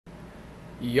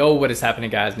Yo, what is happening,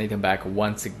 guys? Nathan back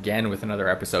once again with another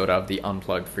episode of the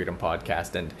Unplugged Freedom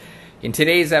Podcast. And in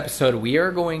today's episode, we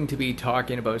are going to be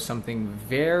talking about something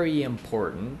very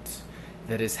important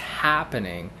that is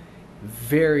happening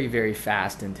very, very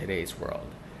fast in today's world.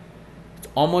 It's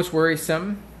almost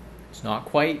worrisome. It's not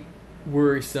quite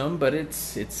worrisome, but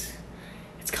it's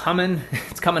coming.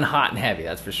 It's coming hot and heavy,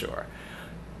 that's for sure.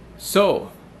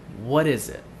 So, what is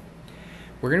it?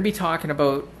 We're going to be talking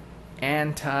about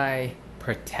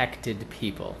anti-protected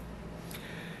people.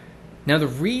 Now, the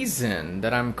reason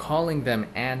that I'm calling them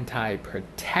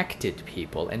anti-protected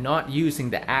people and not using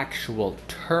the actual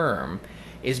term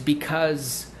is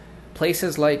because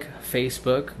places like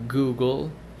Facebook,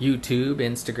 Google, YouTube,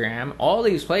 Instagram, all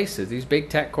these places, these big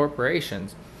tech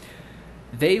corporations,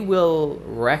 they will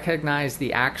recognize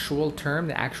the actual term,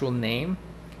 the actual name,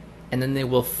 and then they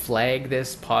will flag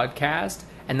this podcast,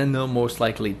 and then they'll most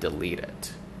likely delete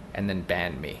it and then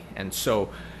ban me. And so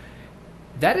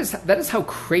that is how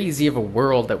crazy of a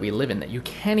world that we live in, that you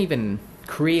can't even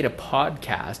create a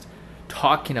podcast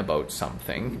talking about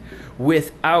something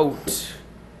without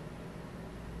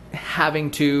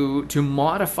having to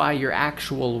modify your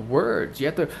actual words. You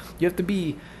have to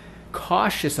be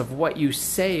cautious of what you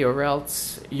say, or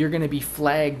else you're going to be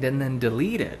flagged and then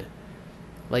deleted.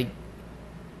 Like,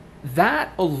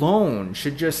 that alone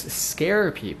should just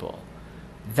scare people.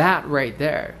 That right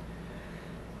there.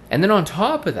 And then on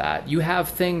top of that, you have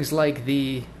things like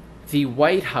the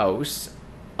White House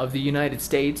of the United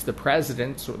States, the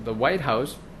president, so the White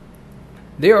House,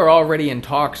 they are already in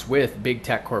talks with big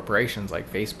tech corporations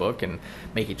like Facebook and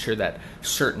making sure that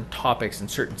certain topics and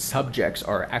certain subjects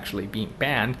are actually being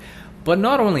banned. But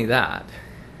not only that.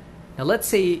 Now, let's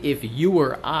say if you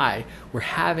or I were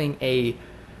having a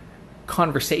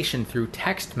conversation through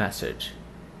text message.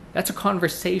 That's a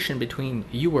conversation between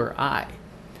you or I.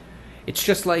 It's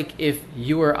just like if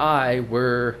you or I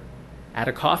were at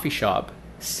a coffee shop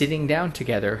sitting down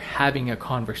together having a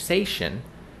conversation,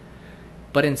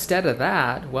 but instead of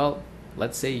that, well,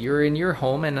 let's say you're in your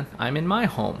home and I'm in my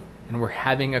home and we're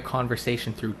having a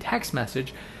conversation through text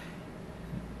message.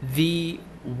 The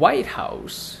White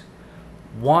House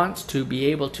wants to be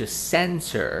able to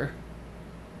censor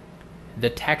the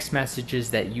text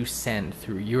messages that you send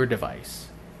through your device.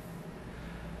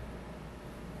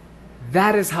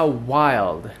 That is how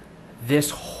wild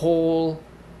this whole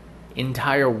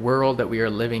entire world that we are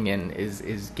living in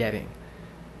is getting.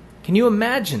 Can you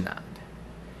imagine that?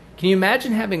 Can you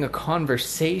imagine having a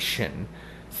conversation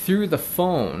through the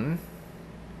phone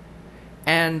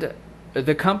and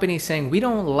the company saying, we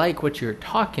don't like what you're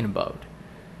talking about,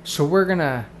 so we're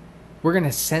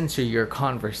gonna censor your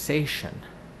conversation?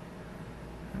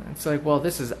 It's like, well,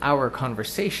 this is our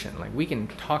conversation. Like, we can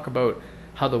talk about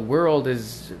how the world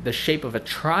is the shape of a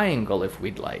triangle if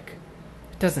we'd like.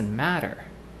 It doesn't matter.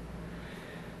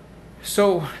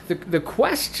 So the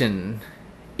question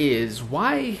is,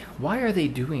 why are they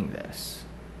doing this?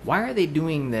 Why are they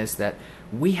doing this, that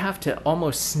we have to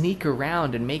almost sneak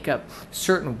around and make up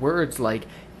certain words like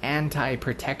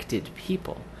anti-protected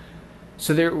people?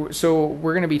 So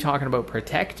we're going to be talking about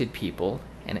protected people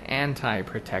and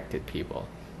anti-protected people.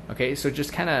 Okay, so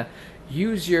just kind of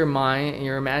use your mind,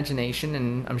 your imagination,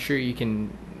 and I'm sure you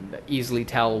can easily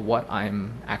tell what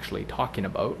I'm actually talking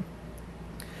about.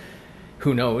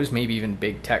 Who knows, maybe even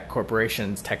big tech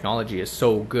corporations' technology is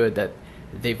so good that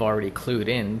they've already clued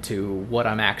in to what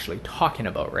I'm actually talking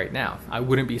about right now. I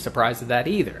wouldn't be surprised at that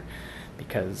either,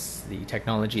 because the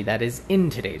technology that is in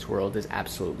today's world is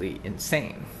absolutely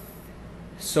insane.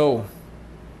 So,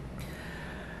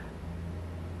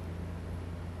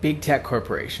 big tech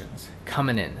corporations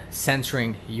coming in,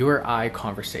 censoring your I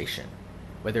conversation.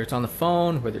 Whether it's on the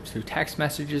phone, whether it's through text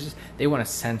messages, they want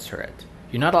to censor it.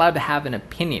 You're not allowed to have an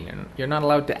opinion, and you're not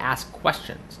allowed to ask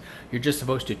questions. You're just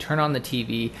supposed to turn on the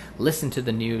TV, listen to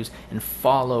the news, and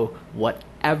follow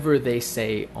whatever they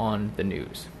say on the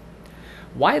news.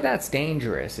 Why that's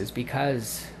dangerous is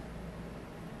because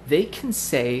they can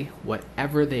say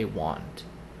whatever they want,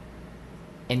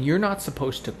 and you're not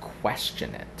supposed to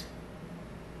question it.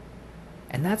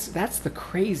 And that's the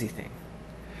crazy thing.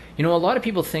 You know, a lot of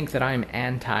people think that I'm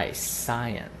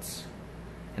anti-science.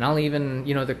 And I'll even,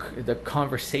 the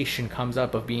conversation comes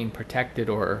up of being protected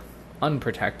or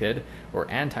unprotected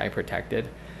or anti-protected.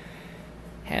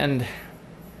 And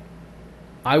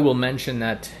I will mention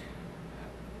that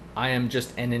I am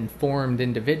just an informed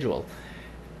individual.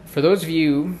 For those of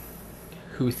you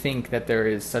who think that there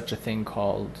is such a thing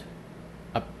called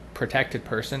protected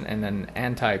person and an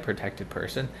anti-protected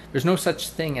person, there's no such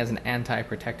thing as an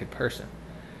anti-protected person.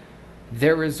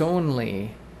 There is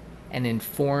only an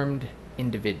informed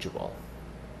individual.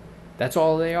 That's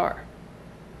all they are.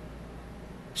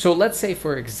 So let's say,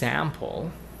 for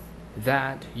example,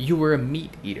 that you were a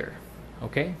meat eater.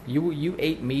 Okay? You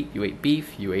ate meat, you ate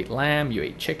beef, you ate lamb, you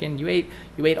ate chicken, you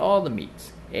ate all the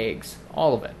meats, eggs,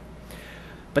 all of it.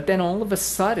 But then all of a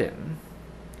sudden,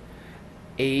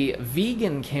 a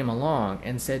vegan came along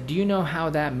and said, do you know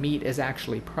how that meat is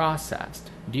actually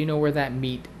processed? Do you know where that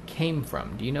meat came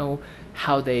from? Do you know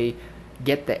how they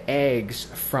get the eggs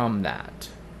from that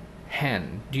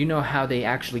hen? Do you know how they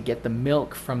actually get the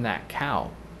milk from that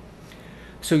cow?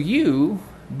 So you,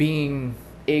 being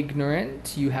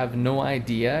ignorant, you have no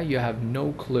idea, you have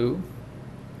no clue,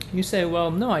 you say, well,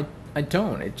 no, I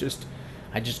don't.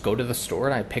 I just go to the store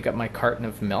and I pick up my carton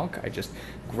of milk. I just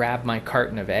grab my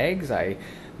carton of eggs. I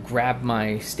grab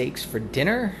my steaks for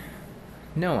dinner.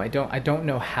 No, I don't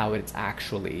know how it's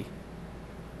actually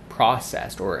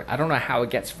processed, or I don't know how it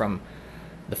gets from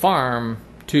the farm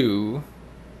to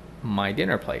my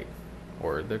dinner plate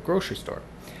or the grocery store.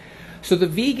 So the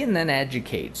vegan then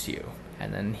educates you,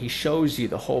 and then he shows you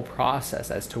the whole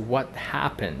process as to what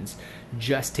happens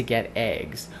just to get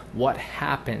eggs, what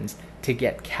happens to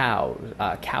get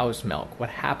cow's milk, what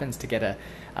happens to get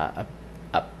a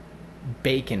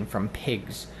bacon from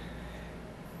pigs.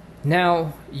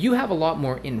 Now, you have a lot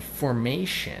more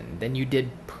information than you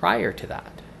did prior to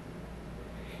that.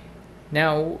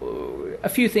 Now, a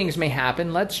few things may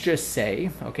happen. Let's just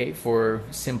say, okay, for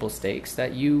simple stakes,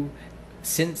 that you,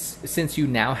 since you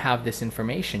now have this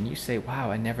information, you say, wow,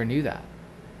 I never knew that.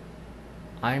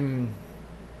 I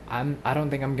don't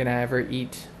think I'm gonna ever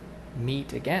eat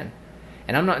meat again.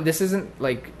 And I'm not, this isn't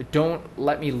like, don't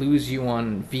let me lose you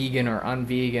on vegan or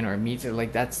unvegan or meat.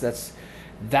 Like that's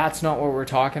not what we're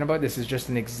talking about. This is just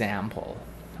an example.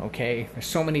 Okay. There's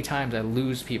so many times I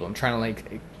lose people. I'm trying to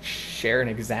like share an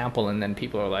example, and then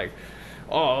people are like,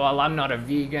 oh, well, I'm not a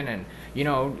vegan. And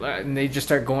and they just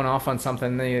start going off on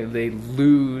something. They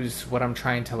lose what I'm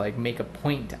trying to like make a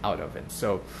point out of it.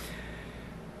 So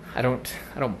I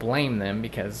don't blame them,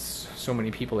 because so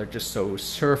many people are just so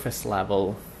surface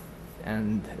level,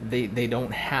 and they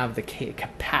don't have the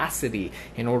capacity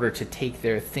in order to take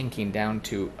their thinking down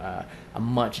to a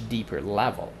much deeper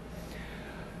level.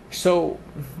 So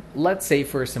let's say,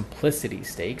 for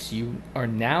simplicity's sakes, you are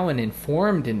now an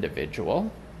informed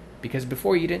individual, because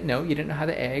before you didn't know how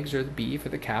the eggs or the beef or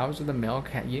the cows or the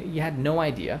milk, you had no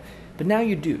idea, but now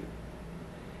you do.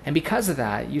 And because of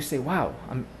that, you say, wow,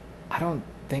 I don't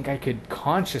think I could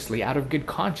consciously, out of good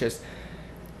conscience,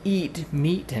 eat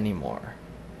meat anymore.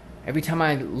 Every time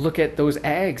I look at those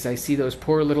eggs, I see those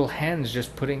poor little hens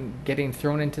just getting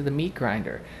thrown into the meat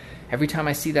grinder. Every time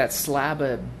I see that slab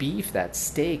of beef, that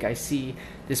steak, I see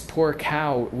this poor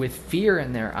cow with fear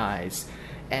in their eyes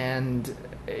and,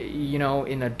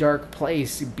 in a dark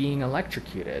place being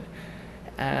electrocuted.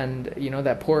 And,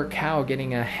 that poor cow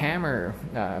getting a hammer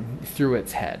through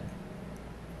its head.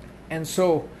 And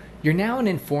so you're now an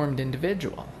informed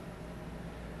individual.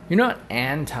 You're not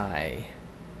anti-meat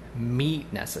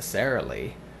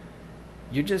necessarily.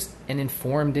 You're just an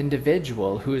informed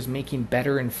individual who is making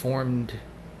better informed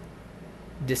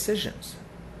decisions.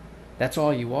 That's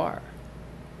all you are.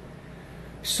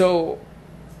 So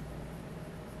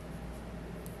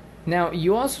now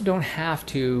you also don't have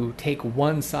to take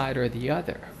one side or the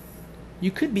other.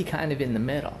 You could be kind of in the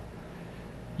middle.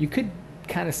 You could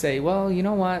kind of say, well, you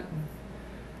know what?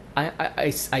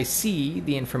 I see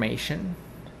the information,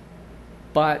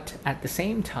 but at the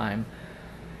same time,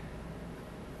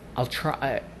 I'll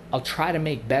try to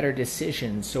make better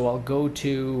decisions, so I'll go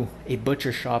to a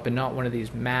butcher shop and not one of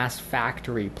these mass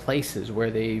factory places where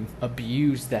they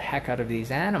abuse the heck out of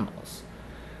these animals.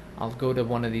 I'll go to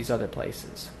one of these other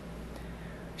places.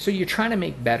 So you're trying to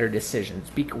make better decisions.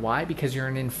 Why? Because you're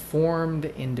an informed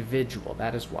individual.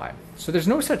 That is why. So there's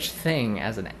no such thing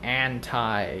as an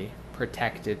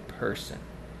anti-protected person.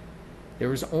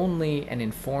 There is only an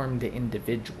informed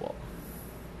individual.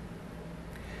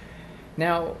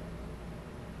 Now,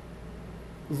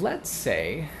 let's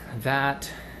say that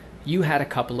you had a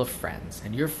couple of friends,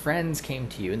 and your friends came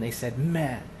to you and they said,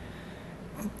 man,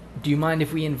 do you mind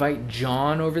if we invite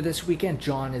John over this weekend?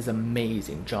 John is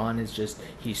amazing. John is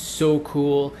he's so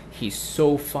cool. He's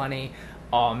so funny.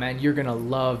 Oh man, you're going to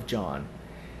love John.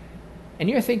 And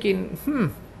you're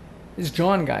thinking, this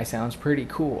John guy sounds pretty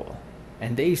cool.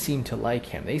 And they seem to like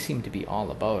him. They seem to be all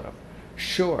about him.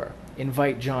 Sure,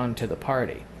 invite John to the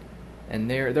party. And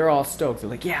they're all stoked. They're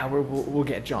like, yeah, we'll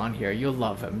get John here. You'll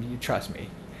love him. You trust me.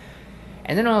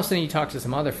 And then all of a sudden you talk to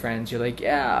some other friends. You're like,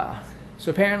 yeah. So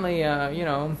apparently,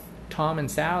 Tom and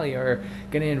Sally are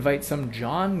going to invite some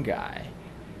John guy.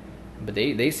 But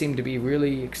they seem to be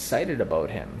really excited about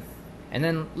him. And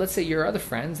then let's say your other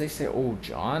friends, they say, oh,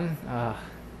 John,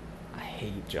 I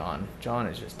hate John. John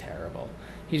is just terrible.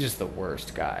 He's just the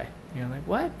worst guy. You're like,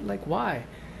 what? Like, why?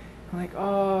 I'm like,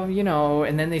 oh,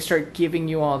 and then they start giving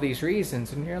you all these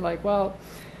reasons, and you're like, well,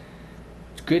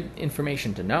 it's good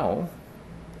information to know.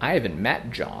 I haven't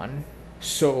met John,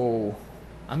 so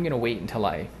I'm going to wait until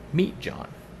I meet John.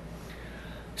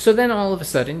 So then all of a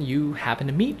sudden you happen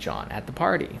to meet John at the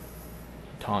party.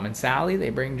 Tom and Sally, they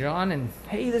bring John, and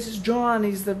hey, this is John.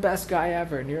 He's the best guy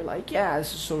ever. And you're like, yeah,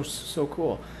 this is so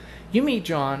cool. You meet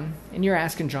John, and you're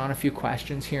asking John a few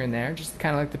questions here and there, just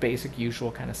kind of like the basic,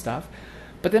 usual kind of stuff.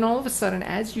 But then all of a sudden,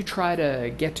 as you try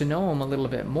to get to know him a little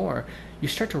bit more, you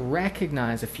start to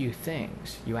recognize a few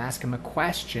things. You ask him a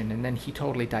question, and then he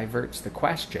totally diverts the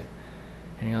question.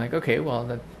 And you're like, okay,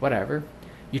 well, whatever.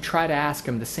 You try to ask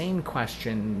him the same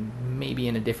question, maybe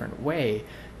in a different way.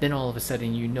 Then all of a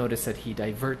sudden, you notice that he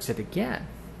diverts it again.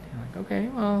 You're like, okay,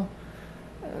 well,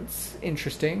 that's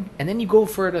interesting. And then you go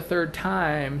for it a third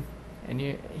time, and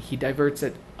he diverts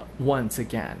it once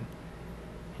again.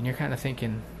 And you're kind of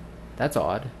thinking, that's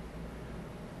odd.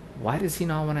 Why does he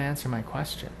not want to answer my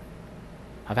question?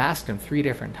 I've asked him 3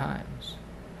 different times.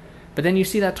 But then you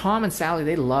see that Tom and Sally,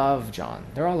 they love John.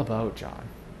 They're all about John.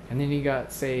 And then you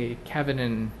got, say, Kevin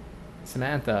and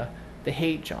Samantha, they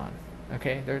hate John.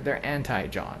 Okay? They're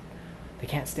anti-John. They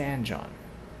can't stand John.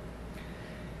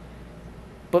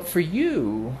 But for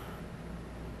you,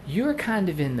 you're kind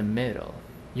of in the middle.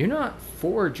 You're not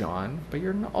for John, but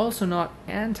you're also not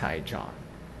anti-John.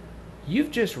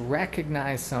 You've just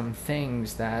recognized some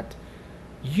things that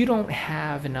you don't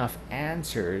have enough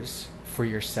answers for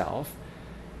yourself,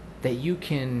 that you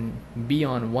can be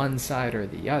on one side or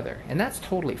the other. And that's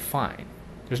totally fine.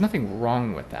 There's nothing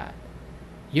wrong with that.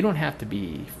 You don't have to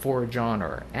be for John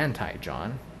or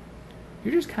anti-John.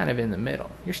 You're just kind of in the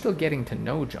middle. You're still getting to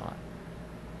know John.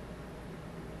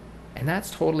 And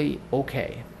that's totally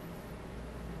okay.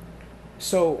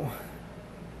 So,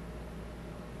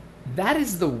 that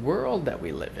is the world that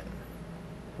we live in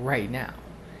right now.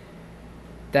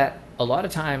 That a lot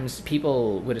of times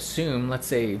people would assume, let's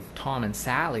say Tom and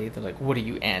Sally, they're like, what are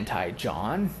you,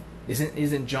 anti-John?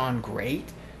 Isn't John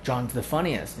great? John's the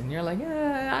funniest. And you're like,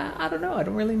 I don't know. I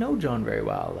don't really know John very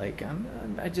well. Like,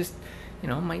 I just,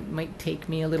 might take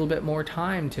me a little bit more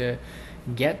time to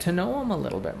get to know him a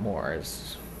little bit more,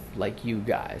 as like you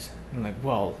guys. I'm like,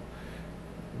 well,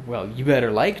 you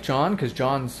better like John, because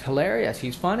John's hilarious.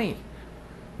 He's funny.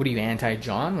 What are you,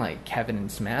 anti-John, like Kevin and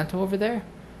Samantha over there?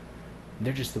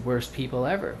 They're just the worst people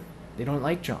ever. They don't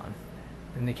like John.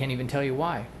 And they can't even tell you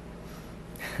why.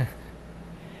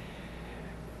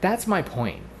 That's my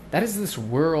point. That is this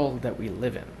world that we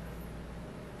live in.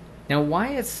 Now, why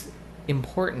it's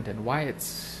important and why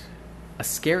it's a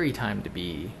scary time to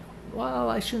be, well,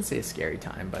 I shouldn't say a scary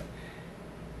time, but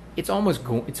it's almost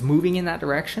it's moving in that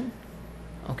direction,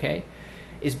 okay,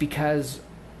 is because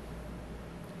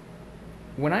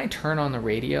when I turn on the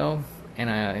radio and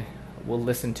I will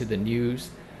listen to the news,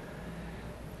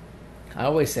 I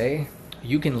always say,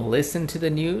 you can listen to the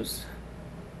news,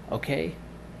 okay,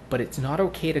 but it's not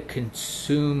okay to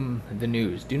consume the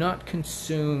news. Do not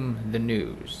consume the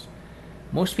news.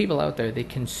 Most people out there, they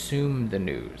consume the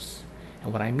news.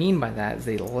 And what I mean by that is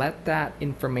they let that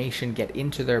information get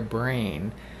into their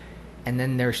brain, and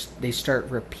then they start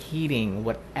repeating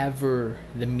whatever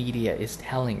the media is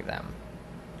telling them.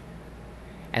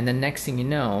 And the next thing you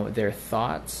know, their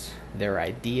thoughts, their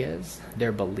ideas,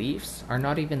 their beliefs are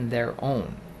not even their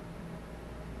own.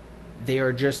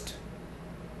 They've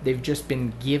just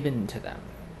been given to them.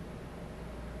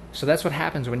 So that's what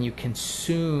happens when you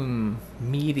consume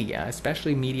media,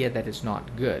 especially media that is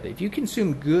not good. If you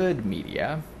consume good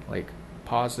media, like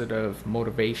positive,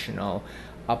 motivational,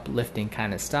 uplifting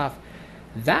kind of stuff,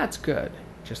 that's good.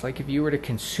 Just like if you were to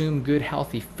consume good,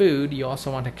 healthy food, you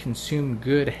also want to consume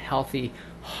good, healthy,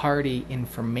 hearty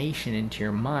information into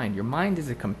your mind. Your mind is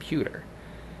a computer.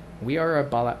 We are a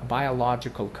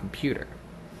biological computer.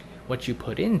 What you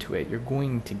put into it, you're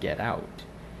going to get out.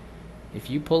 If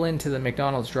you pull into the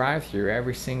McDonald's drive-thru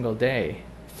every single day,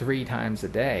 3 times a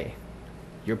day,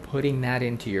 you're putting that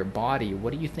into your body.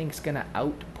 What do you think is going to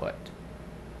output?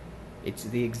 It's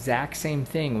the exact same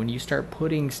thing when you start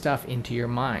putting stuff into your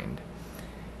mind.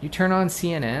 You turn on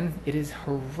CNN, it is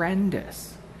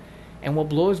horrendous. And what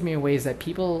blows me away is that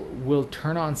people will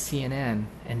turn on CNN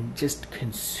and just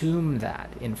consume that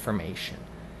information.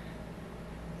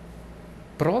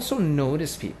 But also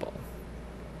notice people.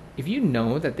 If you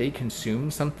know that they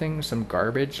consume some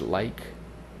garbage like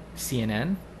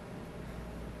CNN,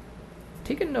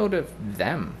 take a note of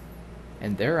them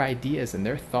and their ideas and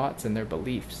their thoughts and their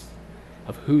beliefs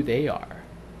of who they are.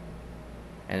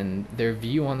 and their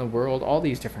view on the world, all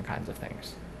these different kinds of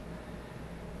things.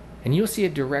 And you'll see a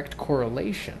direct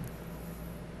correlation.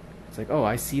 It's like, oh,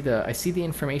 I see the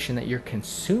information that you're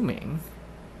consuming,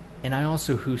 and I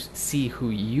also see who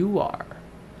you are.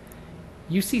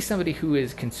 You see somebody who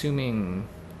is consuming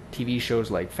TV shows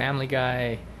like Family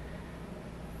Guy,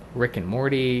 Rick and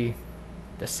Morty,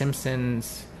 The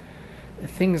Simpsons,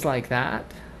 things like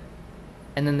that.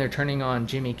 And then they're turning on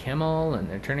Jimmy Kimmel and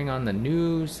they're turning on the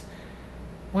news.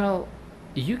 Well,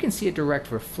 you can see a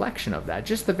direct reflection of that,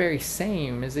 just the very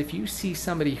same as if you see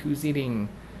somebody who's eating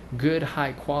good,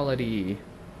 high-quality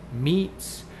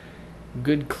meats,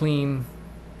 good, clean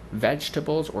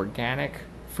vegetables, organic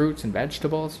fruits and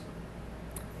vegetables.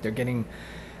 They're getting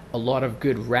a lot of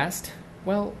good rest.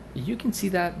 Well, you can see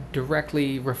that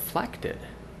directly reflected,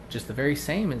 just the very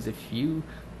same as if you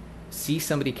see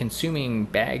somebody consuming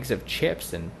bags of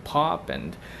chips and pop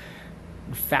and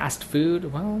fast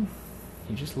food. Well,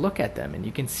 you just look at them and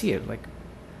you can see it. Like,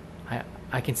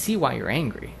 I can see why you're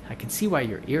angry. I can see why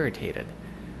you're irritated.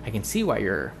 I can see why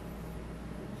you're...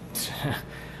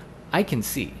 I can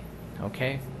see,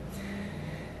 okay?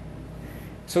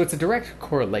 So it's a direct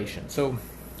correlation. So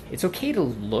it's okay to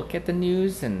look at the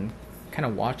news and kind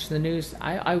of watch the news.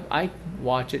 I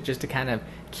watch it just to kind of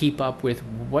keep up with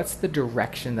what's the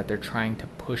direction that they're trying to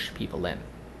push people in.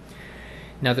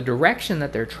 Now, the direction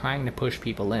that they're trying to push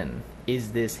people in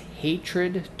is this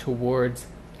hatred towards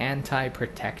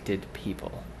anti-protected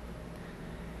people.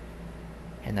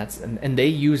 And they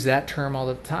use that term all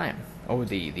the time. Oh,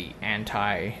 the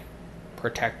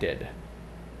anti-protected.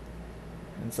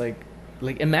 It's like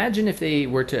imagine if they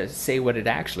were to say what it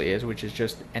actually is, which is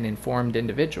just an informed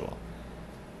individual.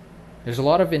 There's a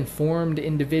lot of informed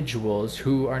individuals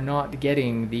who are not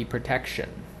getting the protection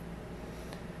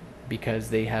because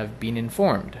they have been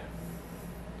informed.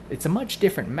 It's a much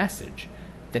different message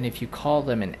than if you call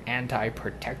them an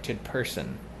anti-protected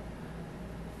person.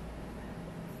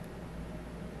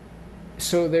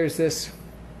 So there's this,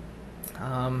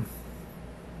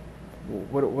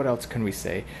 what else can we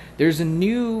say? There's a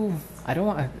new,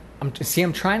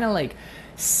 I'm trying to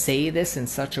say this in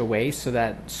such a way so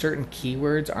that certain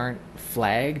keywords aren't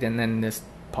flagged and then this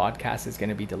podcast is going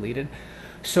to be deleted.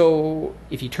 So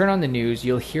if you turn on the news,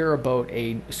 you'll hear about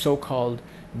a so-called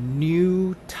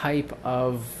new type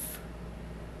of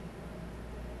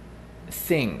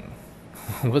thing.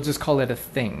 We'll just call it a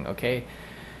thing, okay?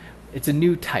 It's a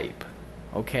new type,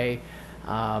 okay?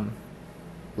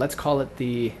 Let's call it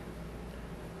the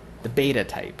beta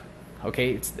type,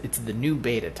 okay? It's the new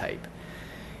beta type.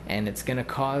 And it's going to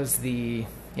cause in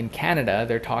Canada,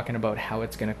 they're talking about how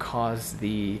it's going to cause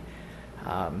the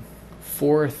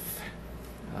fourth,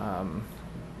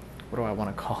 what do I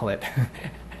want to call it?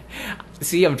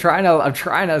 See, I'm trying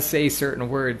to say certain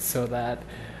words so that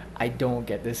I don't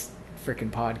get this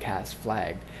freaking podcast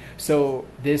flagged. So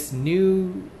this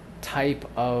new type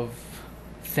of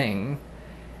thing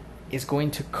is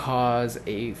going to cause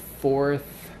a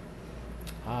fourth,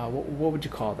 what would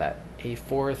you call that? A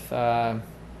fourth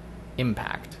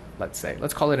impact, let's say.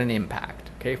 Let's call it an impact,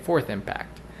 okay? Fourth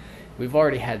impact. We've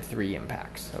already had 3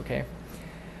 impacts, okay?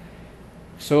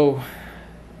 So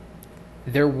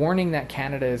they're warning that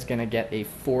Canada is going to get a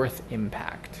 4th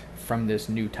impact from this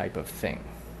new type of thing,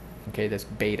 okay? This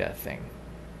beta thing,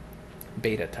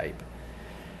 beta type.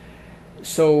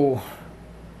 So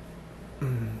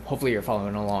hopefully you're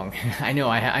following along. I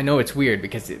know it's weird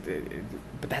because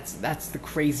but that's the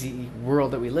crazy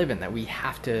world that we live in, that we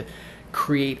have to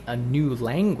create a new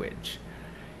language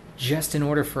just in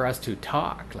order for us to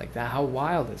talk like that. How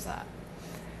wild is that?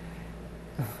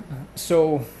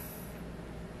 So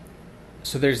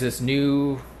there's this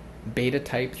new beta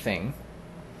type thing,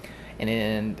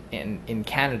 and in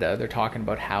Canada they're talking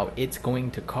about how it's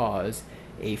going to cause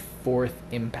a 4th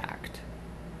impact.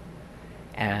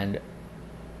 And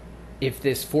if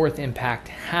this 4th impact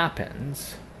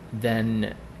happens,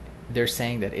 then they're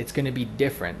saying that it's going to be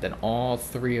different than all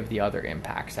 3 of the other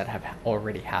impacts that have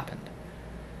already happened.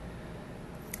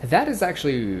 That is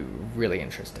actually really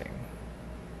interesting,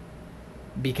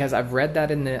 because I've read that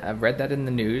in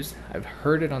the news. I've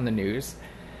heard it on the news.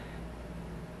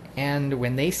 And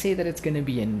when they say that it's going to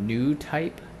be a new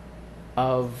type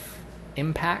of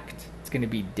impact, it's going to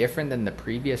be different than the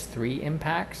previous 3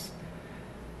 impacts,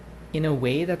 in a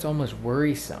way that's almost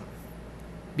worrisome,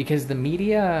 because the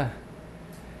media,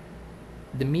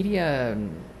 the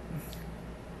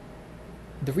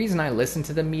reason I listen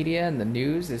to the media and the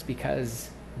news is because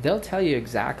they'll tell you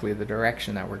exactly the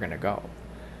direction that we're going to go.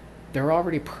 They're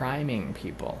already priming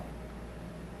people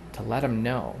to let them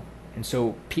know. And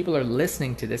so people are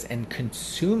listening to this and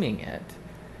consuming it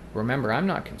Remember, I'm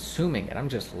not consuming it. I'm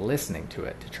just listening to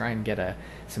it to try and get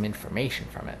some information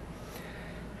from it.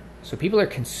 So people are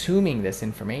consuming this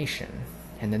information,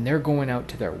 and then they're going out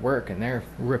to their work and they're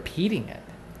repeating it.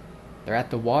 They're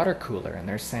at the water cooler and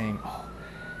they're saying, "Oh,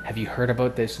 have you heard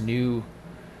about this new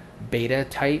beta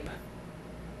type?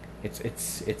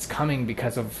 It's coming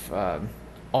because of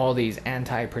all these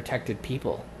anti-protected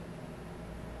people,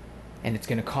 and it's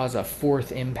going to cause a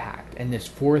fourth impact. And this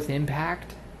fourth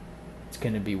impact, it's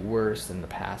going to be worse than the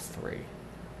past three.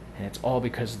 And it's all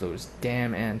because of those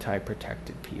damn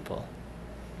anti-protected people.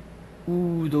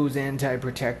 Ooh, those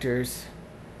anti-protectors.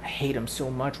 I hate them so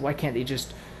much. Why can't they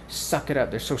just suck it up?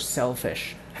 They're so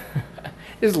selfish."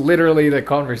 It's literally the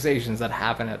conversations that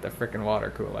happen at the frickin' water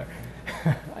cooler.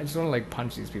 I just want to like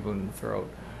punch these people in the throat.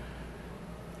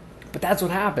 But that's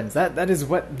what happens. That is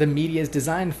what the media is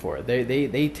designed for.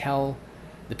 They tell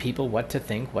the people what to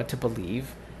think, what to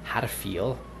believe, how to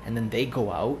feel, and then they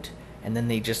go out and then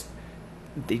they just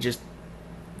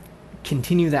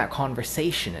continue that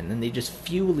conversation, and then they just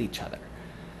fuel each other.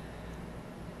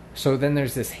 So then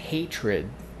there's this hatred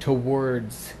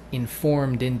towards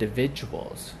informed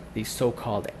individuals, these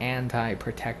so-called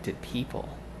anti-protected people.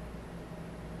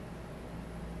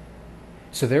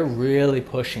 So they're really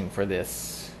pushing for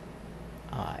this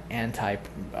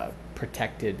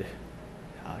anti-protected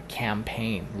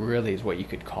campaign, really is what you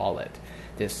could call it.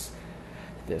 This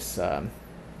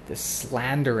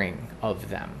slandering of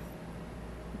them.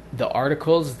 The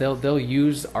articles, they'll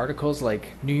use articles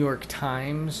like New York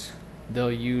Times.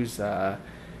 They'll use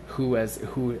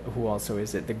who also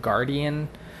is it? The Guardian.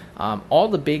 All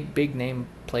the big name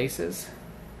places,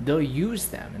 they'll use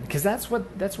them because that's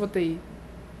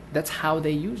how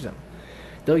they use them.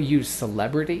 They'll use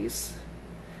celebrities.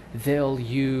 They'll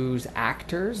use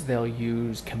actors. They'll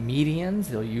use comedians.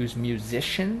 They'll use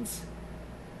musicians.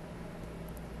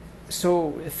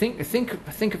 So think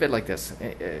of it like this.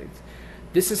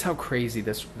 This is how crazy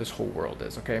this whole world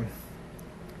is, okay?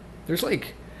 There's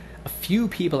like a few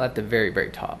people at the very,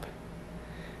 very top.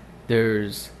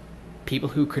 There's people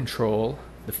who control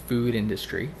the food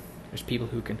industry. There's people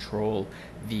who control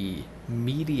the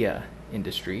media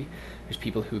industry. There's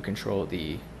people who control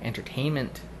the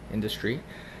entertainment industry.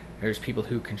 There's people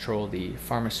who control the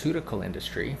pharmaceutical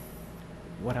industry.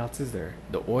 What else is there?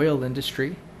 The oil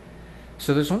industry.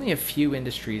 So there's only a few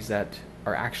industries that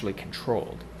are actually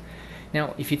controlled.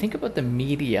 Now, if you think about the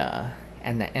media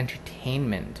and the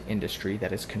entertainment industry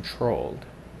that is controlled,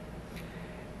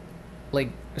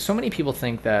 like, so many people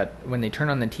think that when they turn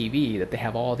on the TV that they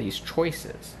have all these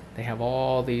choices. They have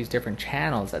all these different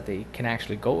channels that they can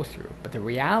actually go through. But the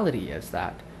reality is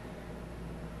that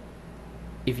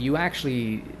if you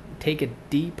actually take a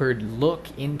deeper look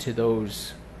into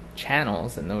those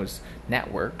channels and those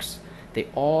networks, they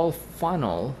all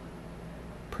funnel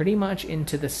pretty much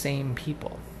into the same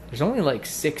people. There's only like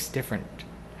 6 different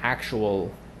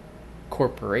actual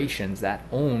corporations that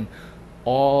own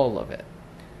all of it.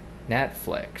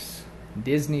 Netflix,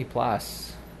 Disney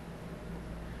Plus,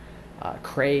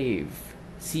 Crave,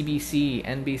 CBC,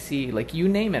 NBC, like you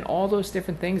name it, all those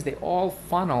different things, they all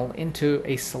funnel into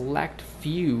a select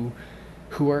few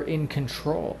who are in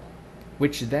control,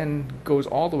 which then goes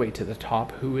all the way to the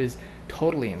top, who is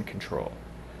totally in control.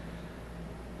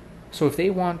 So if they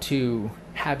want to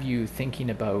have you thinking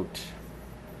about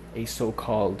a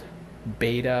so-called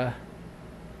beta,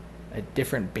 a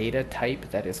different beta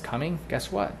type that is coming,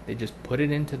 guess what? They just put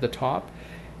it into the top,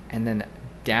 and then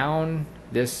down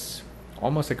this,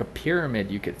 almost like a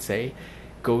pyramid, you could say,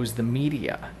 goes the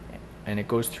media, and it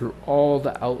goes through all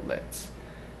the outlets.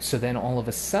 So then all of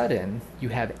a sudden, you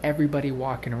have everybody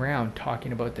walking around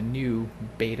talking about the new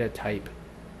beta type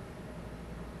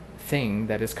thing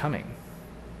that is coming.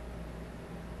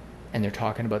 And they're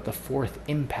talking about the fourth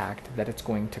impact that it's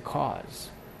going to cause.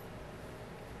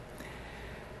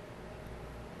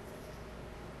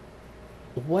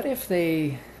 What if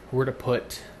they were to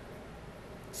put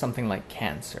something like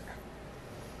cancer?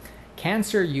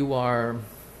 Cancer, you're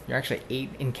actually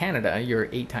in Canada, you're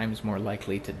 8 times more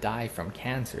likely to die from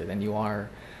cancer than you are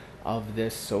of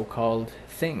this so-called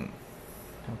thing.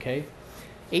 Okay?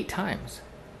 8 times.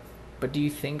 But do you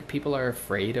think people are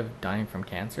afraid of dying from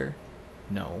cancer?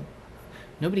 No.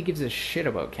 Nobody gives a shit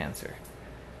about cancer.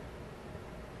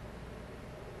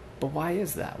 But why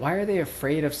is that? Why are they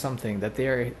afraid of something that they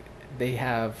are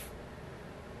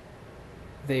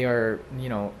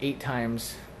 8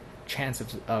 times chance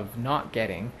of not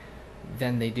getting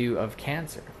than they do of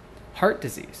cancer? Heart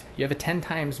disease. You have a 10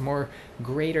 times more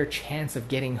greater chance of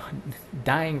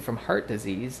dying from heart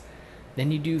disease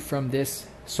than you do from this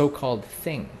so-called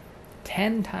thing.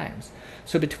 10 times.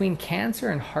 So between cancer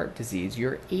and heart disease,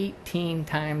 you're 18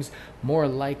 times more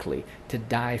likely to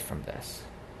die from this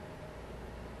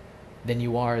than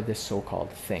you are this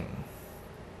so-called thing.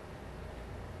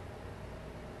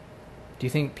 Do you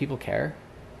think people care?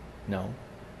 No.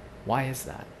 Why is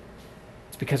that?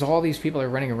 It's because all these people are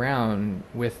running around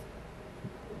with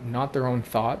not their own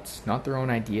thoughts, not their own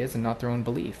ideas, and not their own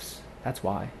beliefs. That's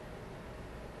why.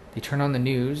 They turn on the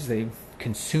news, they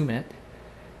consume it.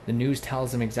 The news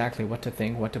tells them exactly what to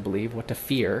think, what to believe, what to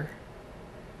fear.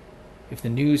 If the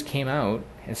news came out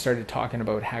and started talking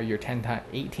about how you're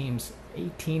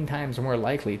 18 times more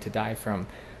likely to die from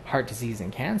heart disease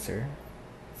and cancer,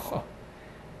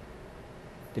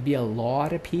 there'd be a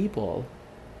lot of people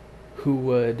who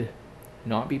would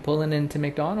not be pulling into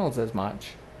McDonald's as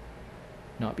much,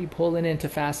 not be pulling into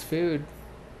fast food.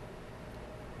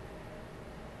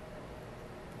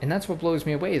 And that's what blows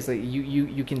me away, is that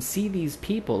you can see these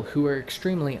people who are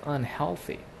extremely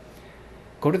unhealthy.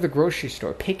 Go to the grocery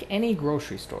store. Pick any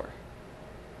grocery store.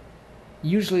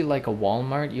 Usually like a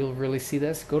Walmart, you'll really see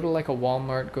this. Go to like a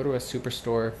Walmart, go to a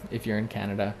superstore if you're in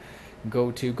Canada. Go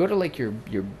to like your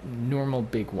normal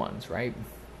big ones, right?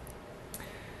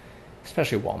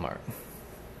 Especially Walmart.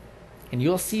 And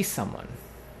you'll see someone.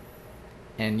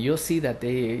 And you'll see that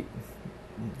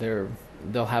they'll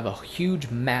have a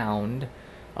huge mound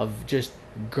of just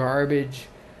garbage,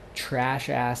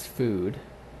 trash-ass food,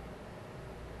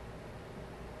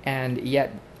 and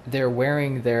yet they're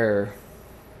wearing their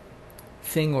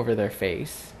thing over their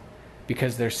face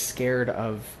because they're scared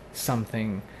of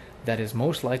something that is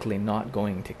most likely not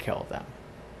going to kill them.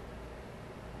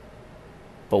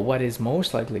 But what is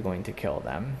most likely going to kill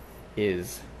them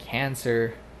is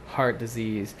cancer, heart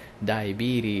disease,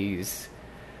 diabetes.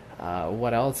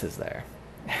 What else is there?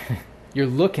 You're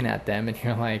looking at them and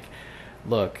you're like,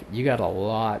 look, you got a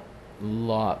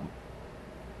lot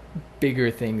bigger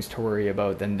things to worry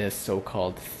about than this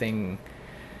so-called thing.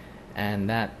 And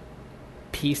that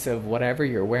piece of whatever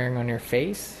you're wearing on your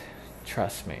face,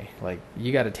 trust me, like,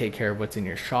 you got to take care of what's in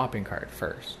your shopping cart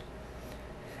first.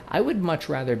 I would much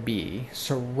rather be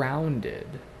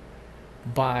surrounded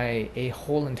by a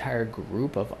whole entire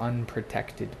group of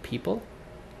unprotected people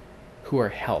who are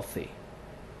healthy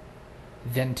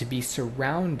than to be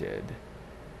surrounded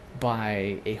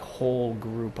by a whole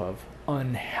group of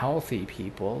unhealthy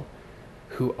people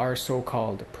who are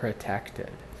so-called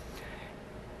protected.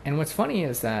 And what's funny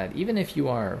is that even if you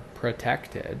are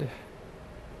protected,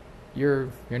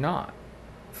 you're not.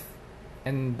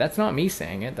 And that's not me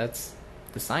saying it, that's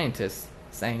the scientists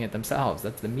saying it themselves,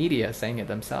 that's the media saying it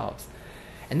themselves.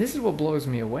 And this is what blows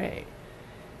me away,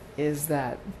 is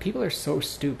that people are so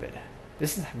stupid.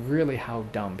 This is really how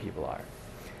dumb people are.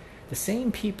 The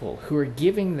same people who are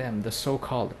giving them the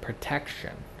so-called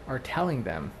protection are telling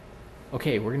them,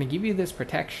 okay, we're going to give you this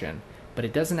protection, but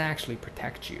it doesn't actually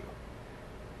protect you.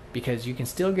 Because you can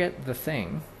still get the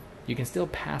thing, you can still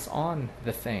pass on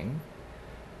the thing,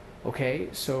 okay,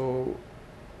 so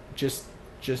just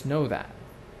know that.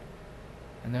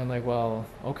 And they're like, well,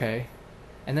 okay.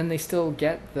 And then they still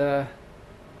get the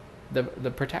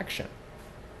protection.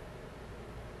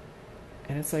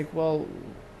 And it's like, well,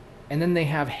 and then they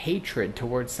have hatred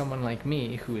towards someone like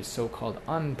me who is so-called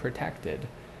unprotected,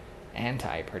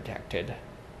 anti-protected.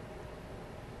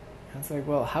 And it's like,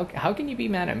 well, how can you be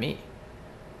mad at me?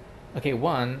 Okay,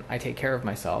 1, I take care of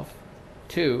myself.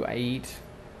 2, I eat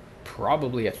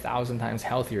probably 1,000 times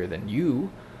healthier than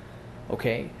you.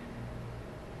 Okay?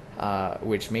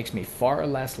 Which makes me far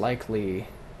less likely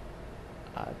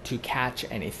to catch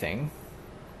anything,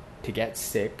 to get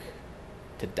sick,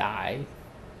 to die.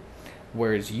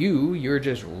 Whereas you're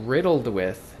just riddled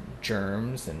with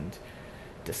germs and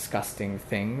disgusting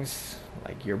things.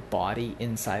 Like, your body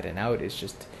inside and out is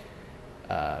just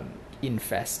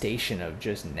infestation of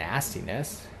just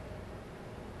nastiness.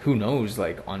 Who knows,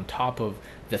 like, on top of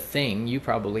the thing, you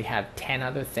probably have 10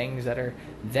 other things that are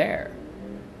there.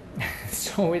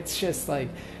 So it's just like,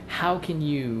 how can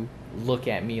you look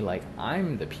at me like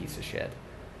I'm the piece of shit,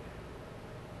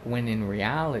 when in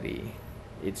reality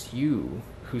it's you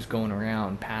who's going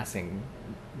around passing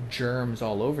germs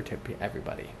all over to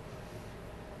everybody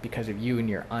because of you and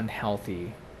your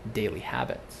unhealthy daily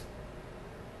habits.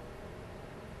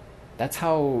 That's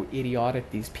how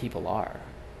idiotic these people are.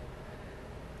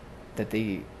 That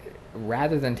they,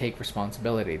 rather than take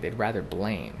responsibility, they'd rather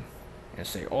blame and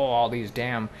say, oh, all these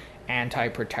damn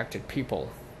anti-protected people,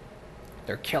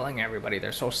 they're killing everybody,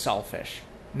 they're so selfish.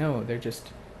 No, they're just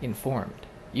informed.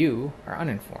 You are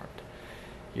uninformed.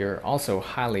 You're also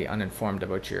highly uninformed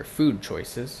about your food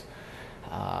choices,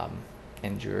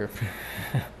 and your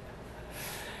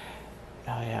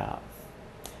oh yeah,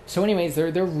 So anyways,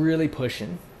 they're really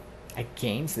pushing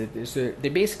against it. So they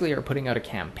basically are putting out a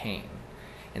campaign,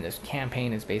 and this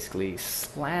campaign is basically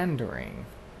slandering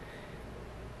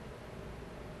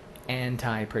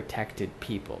anti-protected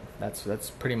people. That's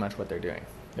pretty much what they're doing.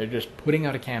 They're just putting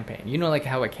out a campaign. You know, like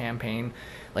how a campaign,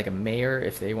 like a mayor,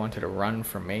 if they wanted to run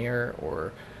for mayor,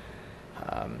 or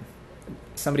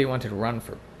somebody wanted to run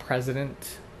for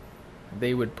president,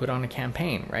 they would put on a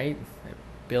campaign, right? They have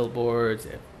billboards,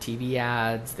 they have TV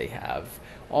ads, they have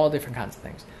all different kinds of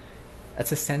things.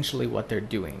 That's essentially what they're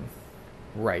doing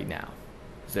right now.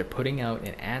 Is they're putting out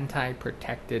an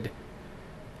anti-protected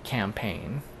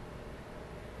campaign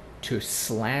to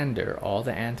slander all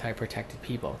the anti-protected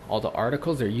people. All the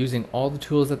articles, they're using all the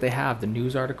tools that they have, the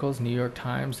news articles, New York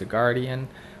Times, The Guardian,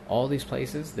 all these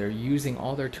places, they're using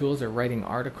all their tools. They're writing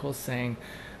articles saying,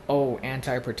 oh,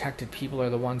 anti-protected people are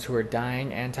the ones who are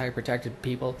dying, anti-protected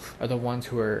people are the ones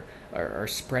who are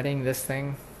spreading this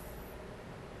thing.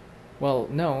 Well,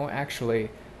 no, actually,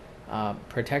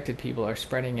 protected people are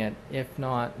spreading it, if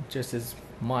not just as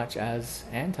much as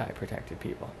anti-protected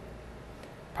people.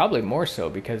 Probably more so,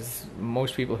 because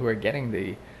most people who are getting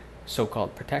the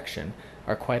so-called protection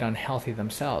are quite unhealthy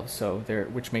themselves, so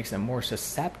which makes them more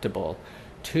susceptible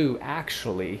to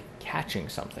actually catching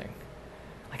something.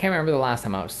 I can't remember the last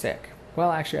time I was sick.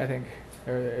 Well, actually, I think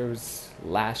it was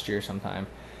last year sometime.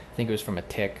 I think it was from a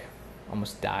tick.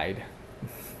 Almost died.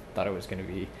 Thought it was going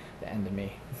to be the end of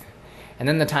me. And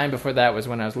then the time before that was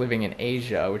when I was living in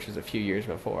Asia, which was a few years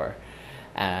before,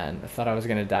 and I thought I was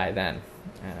going to die then.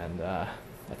 And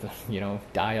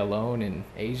die alone in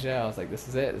Asia. I was like, this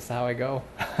is it. This is how I go.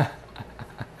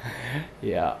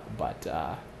 Yeah,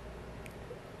 but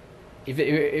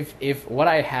if what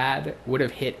I had would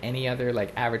have hit any other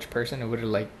like average person, it would have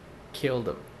like killed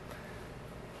them.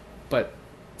 But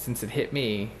since it hit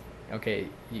me, okay,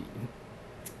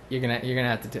 you're gonna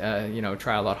have to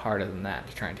try a lot harder than that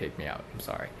to try and take me out. I'm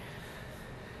sorry,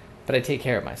 but I take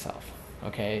care of myself.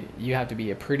 Okay, you have to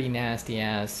be a pretty nasty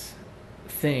ass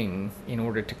thing in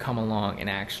order to come along and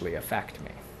actually affect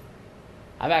me.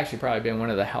 I've actually probably been one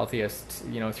of the healthiest,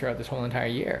 throughout this whole entire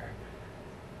year.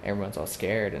 Everyone's all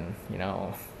scared and,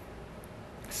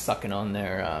 sucking on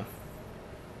their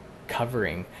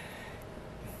covering.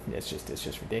 It's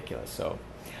just ridiculous.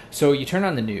 So you turn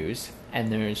on the news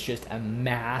and there's just a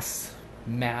mass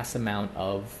amount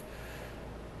of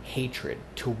hatred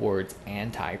towards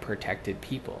anti-protected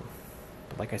people.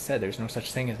 But like I said, there's no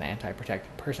such thing as an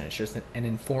anti-protected person. It's just an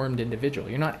informed individual.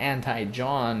 You're not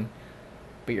anti-John,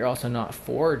 but you're also not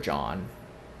for John.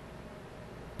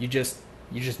 You just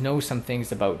know some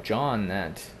things about John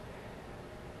that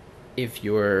if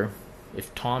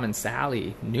Tom and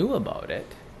Sally knew about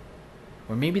it,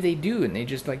 or maybe they do and they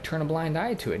just like turn a blind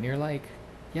eye to it, and you're like,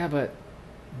 yeah, but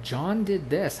John did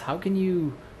this. How can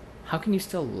you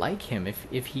still like him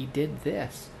if he did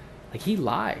this? Like, he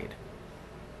lied.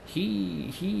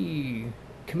 He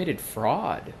committed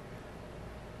fraud,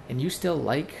 and you still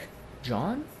like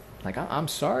John? Like, I'm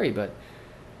sorry, but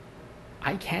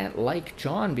I can't like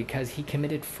John because he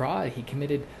committed fraud. He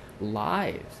committed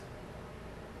lies.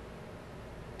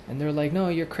 And they're like, no,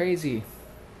 you're crazy.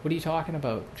 What are you talking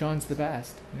about? John's the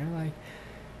best. And they're like,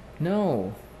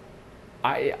 no.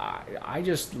 I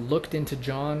just looked into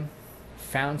John,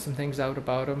 found some things out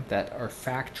about him that are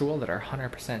factual, that are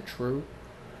 100% true.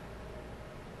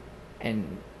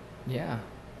 And yeah,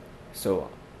 so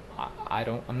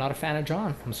I'm not a fan of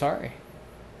John. I'm sorry.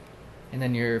 And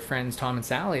then your friends Tom and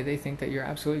Sally, they think that you're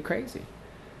absolutely crazy.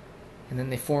 And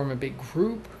then they form a big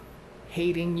group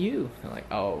hating you. They're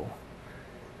like, oh,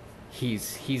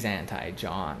 he's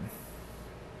anti-John.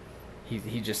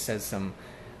 He just says some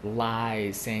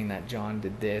lies saying that John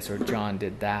did this or John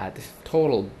did that.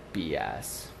 Total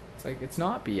BS. It's like, it's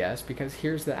not BS, because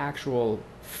here's the actual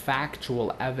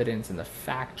factual evidence and the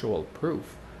factual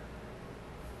proof.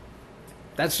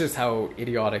 That's just how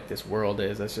idiotic this world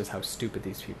is. That's just how stupid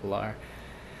these people are.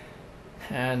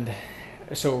 And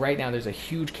so right now there's a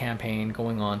huge campaign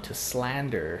going on to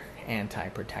slander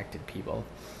anti-protected people.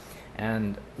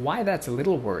 And why that's a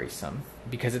little worrisome,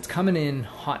 because it's coming in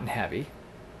hot and heavy.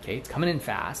 Okay, it's coming in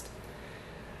fast.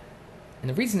 And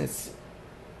the reason it's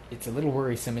a little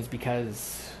worrisome is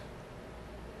because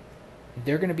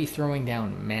they're going to be throwing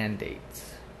down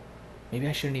mandates. Maybe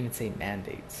I shouldn't even say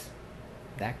mandates.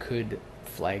 That could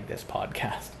flag this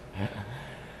podcast.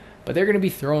 But they're going to be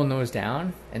throwing those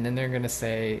down, and then they're going to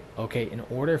say, okay, in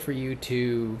order for you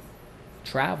to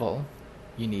travel,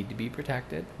 you need to be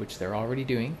protected, which they're already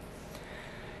doing.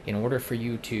 In order for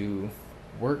you to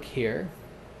work here,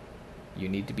 you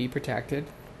need to be protected,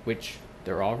 which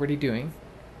they're already doing.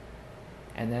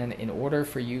 And then in order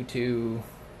for you to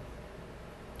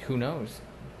who knows,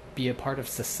 be a part of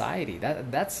society.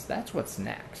 That's what's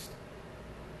next.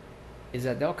 Is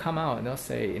that they'll come out and they'll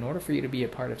say, in order for you to be a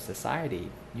part of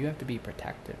society, you have to be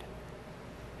protected.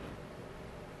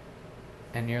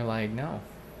 And you're like, no,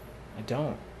 I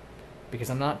don't. Because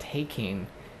I'm not taking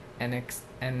an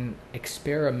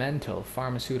experimental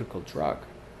pharmaceutical drug.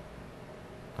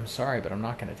 I'm sorry, but I'm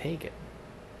not going to take it.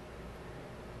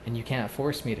 And you can't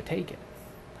force me to take it.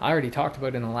 I already talked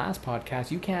about in the last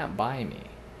podcast, you can't buy me.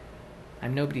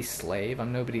 I'm nobody's slave.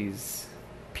 I'm nobody's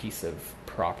piece of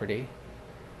property.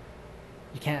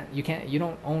 You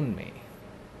don't own me.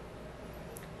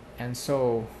 And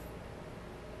so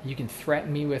you can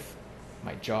threaten me with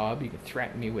my job, you can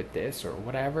threaten me with this or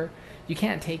whatever. You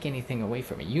can't take anything away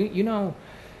from me. You know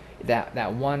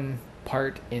that one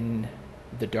part in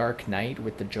The Dark Knight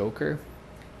with the Joker?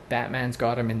 Batman's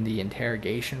got him in the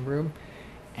interrogation room,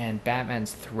 and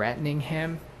Batman's threatening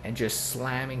him and just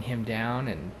slamming him down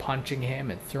and punching him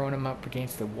and throwing him up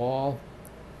against the wall.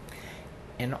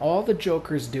 And all the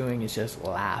Joker's doing is just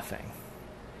laughing.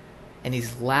 And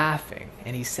he's laughing,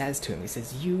 and he says to him, he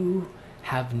says, you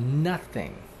have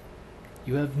nothing.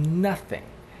 You have nothing.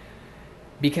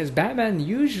 Because Batman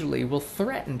usually will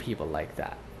threaten people like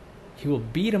that. He will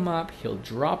beat them up, he'll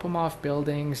drop them off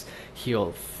buildings,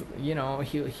 he'll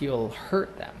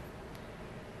hurt them.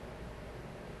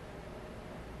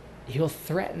 He'll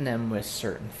threaten them with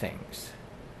certain things.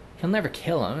 He'll never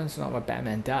kill them, it's not what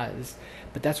Batman does,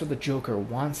 but that's what the Joker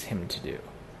wants him to do.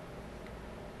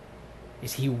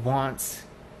 Is he wants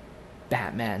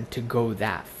Batman to go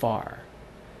that far.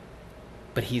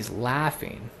 But he's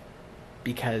laughing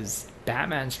because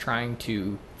Batman's trying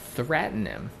to threaten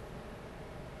him,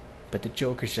 but the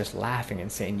Joker's just laughing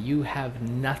and saying, you have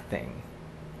nothing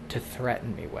to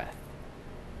threaten me with.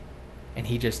 And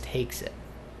he just takes it.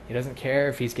 He doesn't care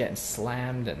if he's getting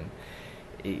slammed and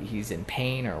he's in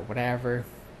pain or whatever.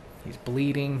 He's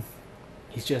bleeding.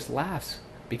 He just laughs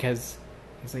because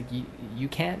he's like, you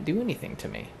can't do anything to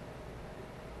me.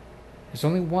 There's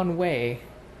only one way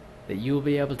that you'll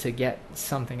be able to get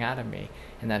something out of me,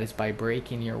 and that is by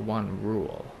breaking your one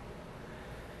rule.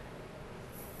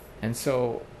 And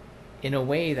so, in a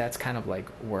way, that's kind of like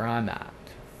where I'm at.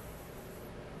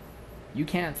 You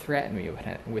can't threaten me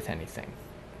with anything.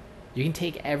 You can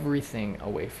take everything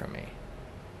away from me.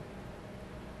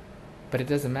 But it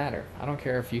doesn't matter. I don't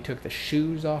care if you took the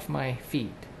shoes off my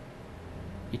feet.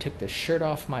 You took the shirt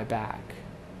off my back.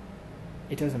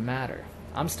 It doesn't matter.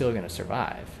 I'm still going to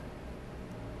survive.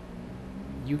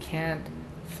 You can't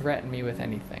threaten me with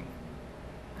anything.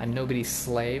 I'm nobody's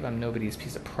slave. I'm nobody's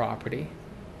piece of property.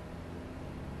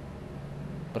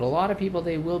 But a lot of people,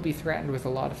 they will be threatened with a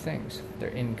lot of things. Their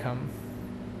income,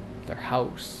 their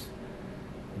house,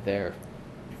 their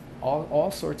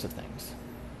all sorts of things.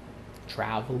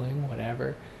 Traveling,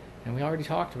 whatever. And we already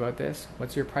talked about this.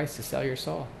 What's your price to sell your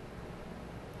soul?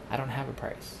 I don't have a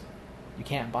price. You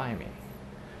can't buy me.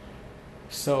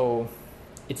 So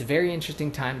it's a very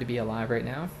interesting time to be alive right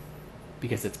now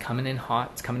because it's coming in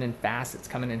hot, it's coming in fast, it's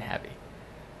coming in heavy.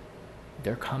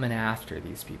 They're coming after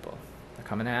these people. They're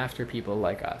coming after people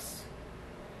like us.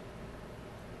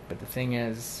 But the thing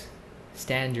is,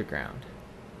 stand your ground.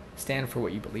 Stand for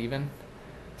what you believe in.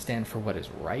 Stand for what is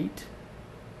right.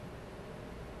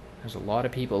 There's a lot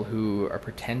of people who are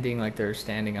pretending like they're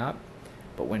standing up,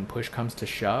 but when push comes to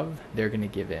shove, they're going to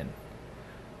give in.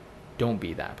 Don't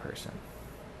be that person.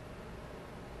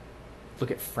 Look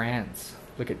at France.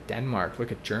 Look at Denmark.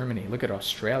 Look at Germany. Look at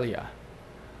Australia.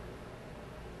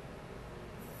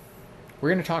 We're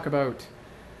going to talk about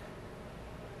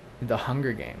the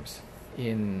Hunger Games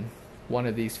in one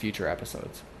of these future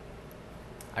episodes.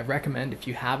 I recommend, if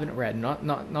you haven't read,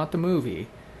 not the movie.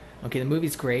 Okay, the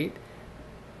movie's great,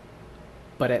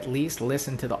 but at least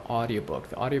listen to the audiobook.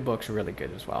 The audiobook's really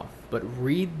good as well. But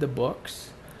read the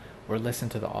books or listen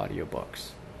to the audiobooks.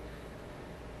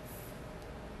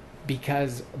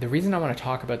 Because the reason I want to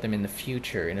talk about them in the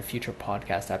future, in a future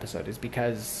podcast episode, is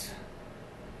because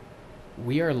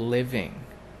we are living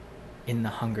in the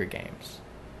Hunger Games.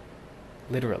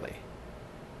 Literally.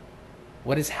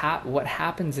 What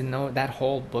happens in that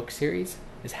whole book series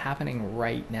is happening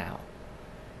right now.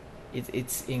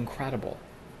 It's incredible.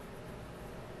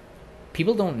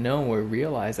 People don't know or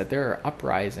realize that there are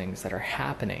uprisings that are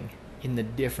happening in the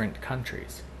different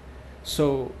countries.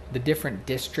 So the different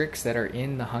districts that are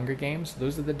in the Hunger Games,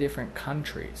 those are the different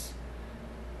countries.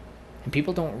 And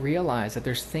people don't realize that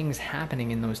there's things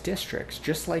happening in those districts.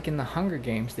 Just like in the Hunger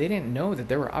Games, they didn't know that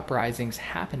there were uprisings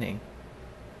happening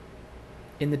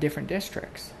in the different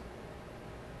districts.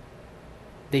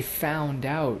 They found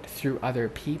out through other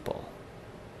people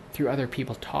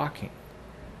talking.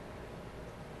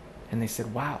 And they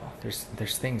said, wow,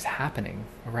 there's things happening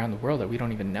around the world that we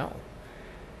don't even know.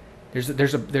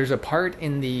 There's a part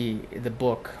in the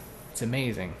book, it's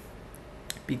amazing,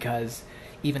 because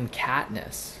even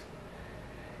Katniss,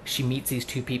 she meets these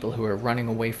two people who are running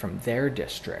away from their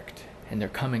district, and they're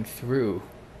coming through,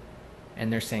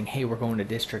 and they're saying, hey, we're going to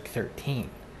District 13.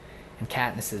 And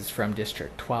Katniss is from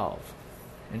District 12.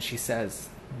 And she says,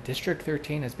 District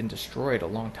 13 has been destroyed a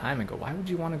long time ago. Why would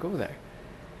you want to go there?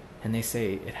 And they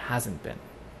say, it hasn't been.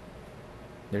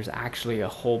 There's actually a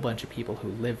whole bunch of people who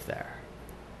live there.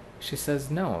 She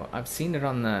says, no, I've seen it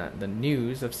on the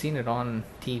news. I've seen it on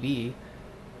TV.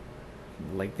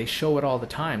 Like, they show it all the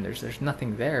time. There's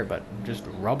nothing there but just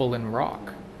rubble and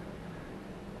rock.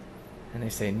 And they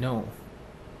say, no.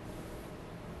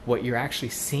 What you're actually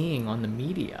seeing on the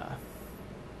media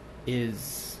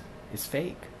is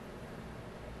fake.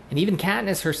 And even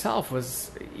Katniss herself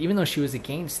was, even though she was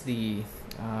against the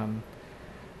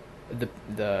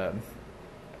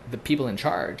people in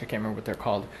charge, I can't remember what they're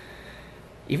called,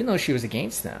 even though she was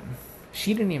against them,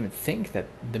 she didn't even think that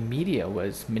the media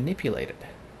was manipulated.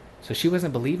 So she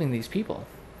wasn't believing these people.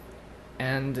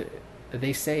 And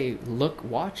they say, look,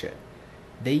 watch it.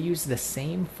 They use the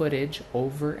same footage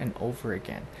over and over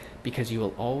again because you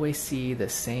will always see the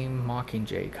same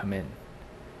Mockingjay come in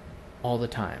all the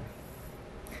time.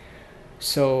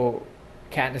 So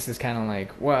Katniss is kind of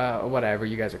like, well, whatever,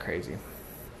 you guys are crazy.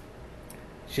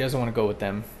 She doesn't want to go with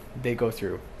them. They go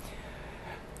through.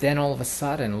 Then all of a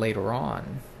sudden, later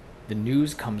on, the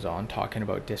news comes on talking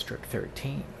about District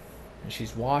 13. And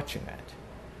she's watching it.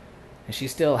 And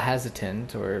she's still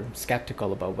hesitant or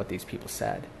skeptical about what these people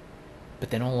said. But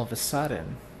then all of a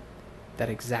sudden, that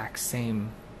exact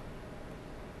same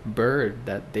bird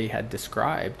that they had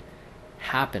described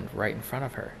happened right in front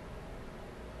of her.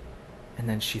 And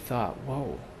then she thought,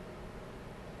 whoa,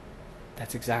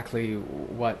 that's exactly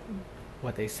what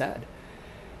they said.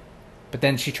 But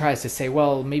then she tries to say,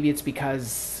 well, maybe it's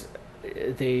because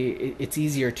it's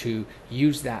easier to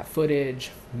use that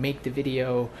footage, make the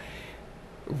video,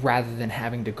 rather than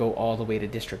having to go all the way to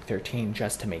District 13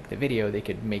 just to make the video. They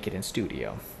could make it in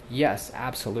studio. Yes,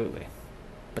 absolutely.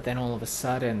 But then all of a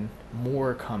sudden,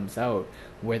 more comes out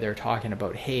where they're talking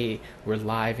about, hey, we're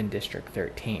live in District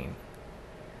 13.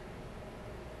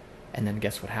 And then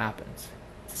guess what happens?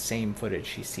 It's the same footage.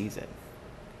 She sees it.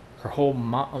 Her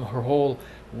whole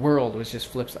world was just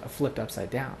flipped upside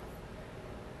down.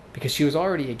 Because she was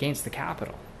already against the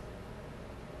Capitol.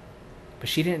 But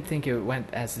she didn't think it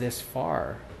went as this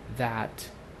far that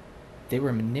they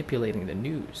were manipulating the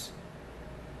news.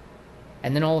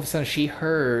 And then all of a sudden she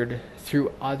heard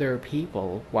through other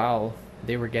people while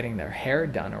they were getting their hair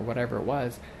done or whatever it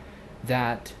was,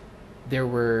 that there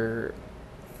were,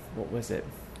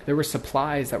 there were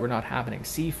supplies that were not happening.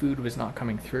 Seafood was not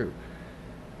coming through.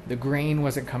 The grain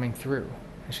wasn't coming through.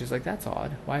 And she's like, that's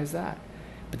odd. Why is that?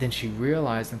 But then she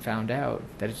realized and found out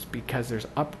that it's because there's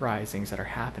uprisings that are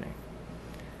happening.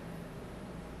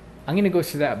 I'm going to go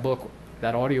through that book,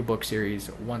 that audiobook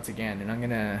series once again, and I'm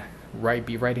going to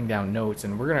be writing down notes,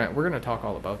 and we're gonna talk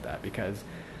all about that, because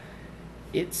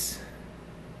it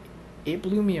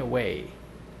blew me away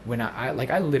when I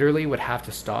literally would have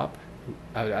to stop.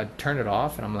 I'd turn it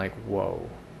off, and I'm like, whoa,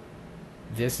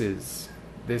 this is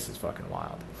fucking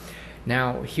wild.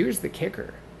 Now, here's the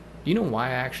kicker. Do you know why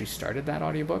I actually started that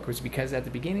audiobook? It was because at the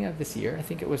beginning of this year, I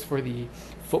think it was for the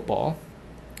football,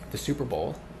 the Super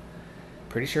Bowl.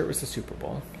 Pretty sure it was the Super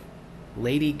Bowl.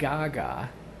 Lady Gaga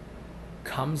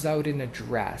comes out in a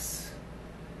dress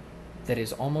that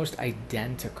is almost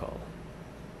identical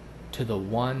to the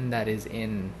one that is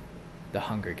in the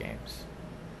Hunger Games.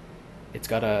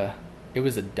 It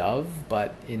was a dove,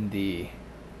 but in the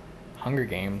Hunger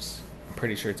Games, I'm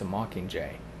pretty sure it's a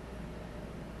mockingjay.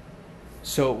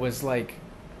 So it was like,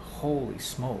 holy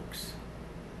smokes.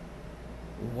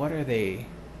 What are they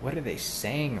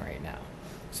saying right now?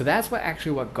 So that's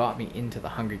what got me into the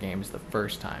Hunger Games the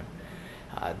first time.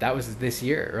 That was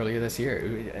earlier this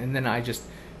year. And then I just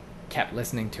kept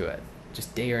listening to it.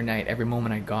 Just day or night, every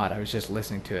moment I got, I was just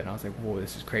listening to it. And I was like, whoa,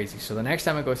 this is crazy. So the next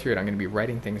time I go through it, I'm going to be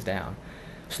writing things down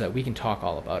so that we can talk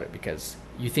all about it, because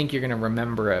you think you're going to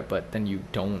remember it, but then you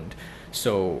don't.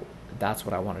 So that's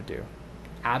what I want to do.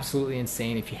 Absolutely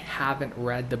insane. If you haven't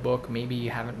read the book, maybe you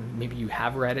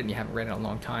have read it and you haven't read it in a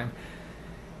long time,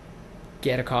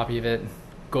 get a copy of it,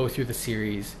 go through the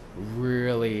series,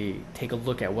 really take a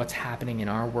look at what's happening in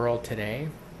our world today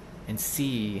and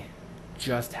see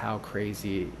just how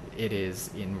crazy it is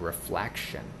in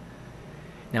reflection.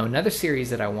 Now, another series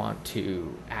that I want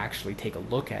to actually take a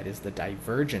look at is the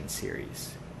Divergent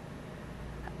series.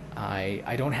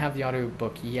 I don't have the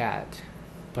audiobook yet,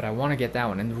 but I want to get that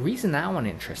one. And the reason that one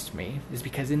interests me is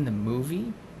because in the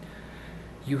movie,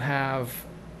 you have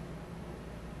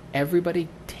everybody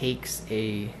takes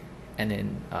an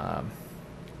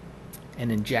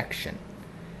injection.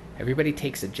 Everybody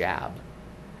takes a jab.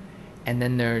 And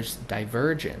then there's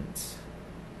divergents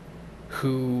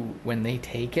who, when they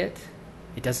take it,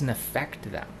 it doesn't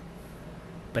affect them.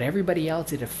 But everybody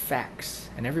else it affects,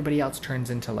 and everybody else turns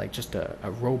into like just a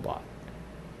robot.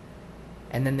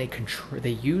 And then they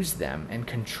use them and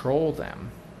control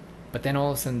them. But then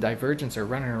all of a sudden divergents are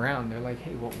running around. They're like,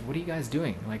 hey, well, what are you guys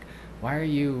doing? Like, why are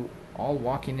you all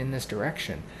walking in this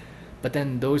direction? But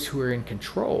then those who are in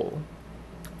control,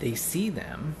 they see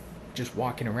them just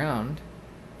walking around,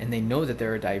 and they know that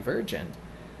they're a divergent,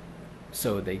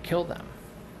 so they kill them.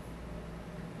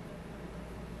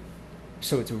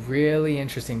 So it's really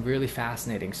interesting, really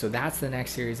fascinating. So that's the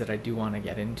next series that I do want to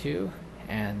get into,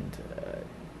 and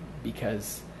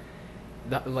because,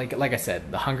 like I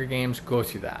said, the Hunger Games, go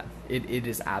through that. It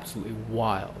is absolutely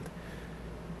wild.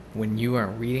 When you are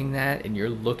reading that and you're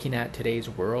looking at today's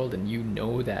world, and you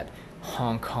know that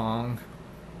Hong Kong,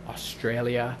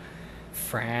 Australia,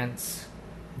 France,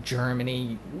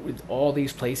 Germany, all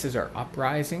these places are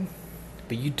uprising,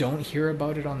 but you don't hear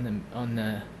about it on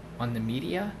the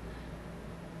media.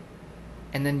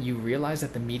 And then you realize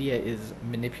that the media is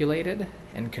manipulated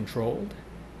and controlled.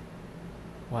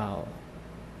 Well,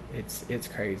 it's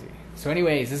crazy. So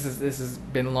anyways, this has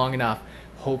been long enough.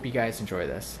 Hope you guys enjoy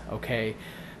this. Okay,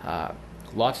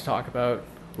 lot to talk about,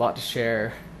 lot to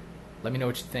share. Let me know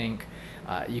what you think.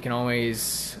 You can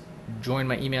always join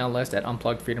my email list at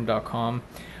unpluggedfreedom.com.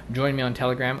 Join me on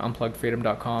Telegram,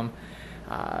 unpluggedfreedom.com.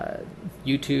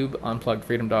 YouTube,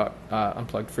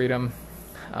 unpluggedfreedom.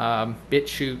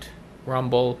 BitChute,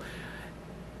 Rumble.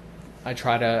 I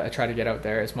try to get out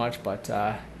there as much, but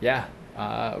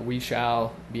we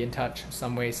shall be in touch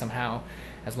some way, somehow,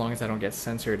 as long as I don't get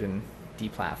censored and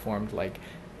deplatformed like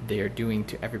they are doing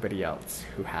to everybody else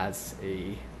who has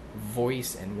a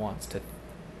voice and wants to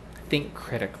think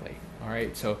critically. All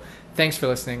right, so thanks for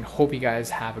listening. Hope you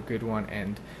guys have a good one,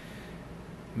 and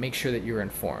make sure that you're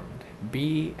informed.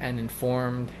 Be an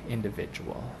informed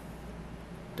individual.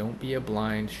 Don't be a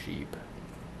blind sheep.